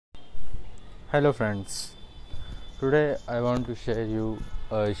Hello friends, today I want to share you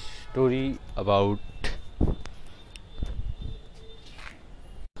a story about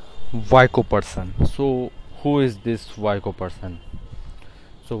Vaiko person. So who is this Vaiko person?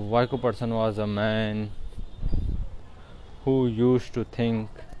 So Vaiko person was a man who used to think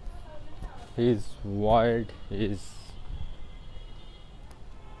his world is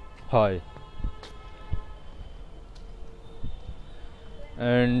high,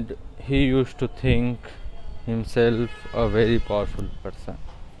 and he used to think himself a very powerful person.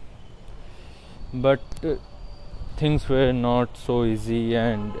 But things were not so easy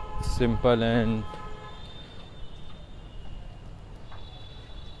and simple, and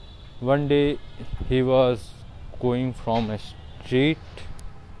one day he was going from a street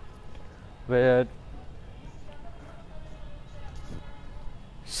where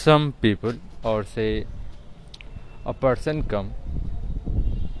some people, or say a person, come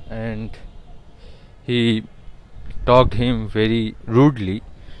and he talked him very rudely.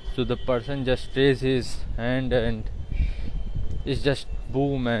 So the person just raised his hand and it's just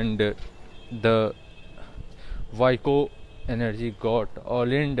boom, and the Vaiko energy got all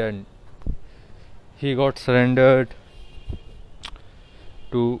in and he got surrendered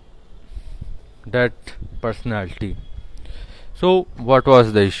to that personality. So what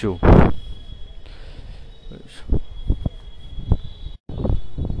was the issue?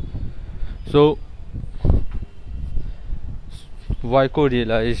 So Vaiko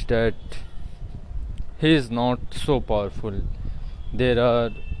realized that he is not so powerful. There are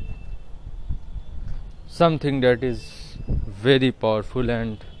something that is very powerful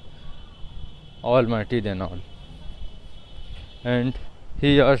and almighty than all. And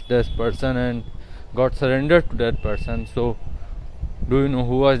he asked this person and got surrendered to that person. So do you know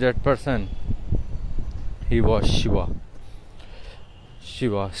who was that person? He was Shiva.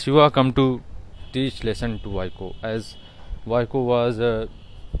 Shiva come to teach lesson to Vaiko, as Vaiko was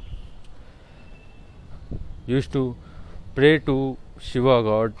used to pray to Shiva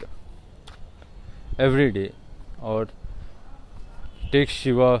God every day, or take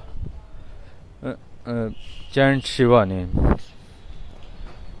Shiva, uh, uh, chant Shiva name.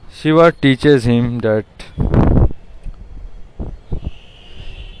 Shiva teaches him that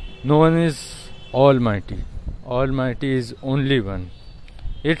no one is almighty. Almighty is only one.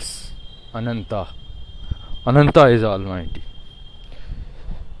 It's Ananta. Ananta is almighty.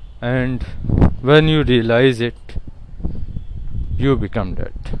 And when you realize it, you become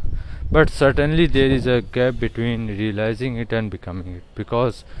that. But certainly there is a gap between realizing it and becoming it,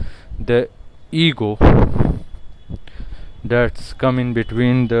 because the ego that's come in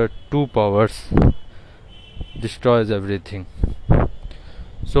between the two powers destroys everything.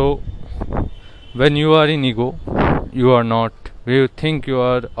 So when you are in ego, you are not. When you think you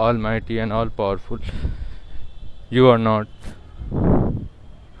are almighty and all powerful, you are not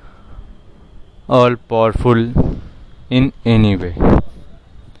all powerful in any way,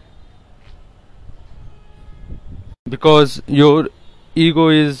 because your ego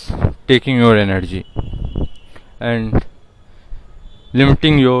is taking your energy and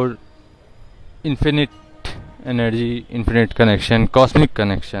limiting your infinite energy, infinite connection, cosmic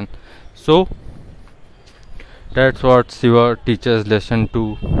connection. So that's what Shiva teaches lesson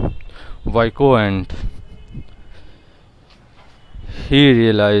to Vaiko, and he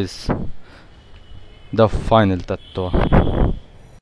realized the final tattva.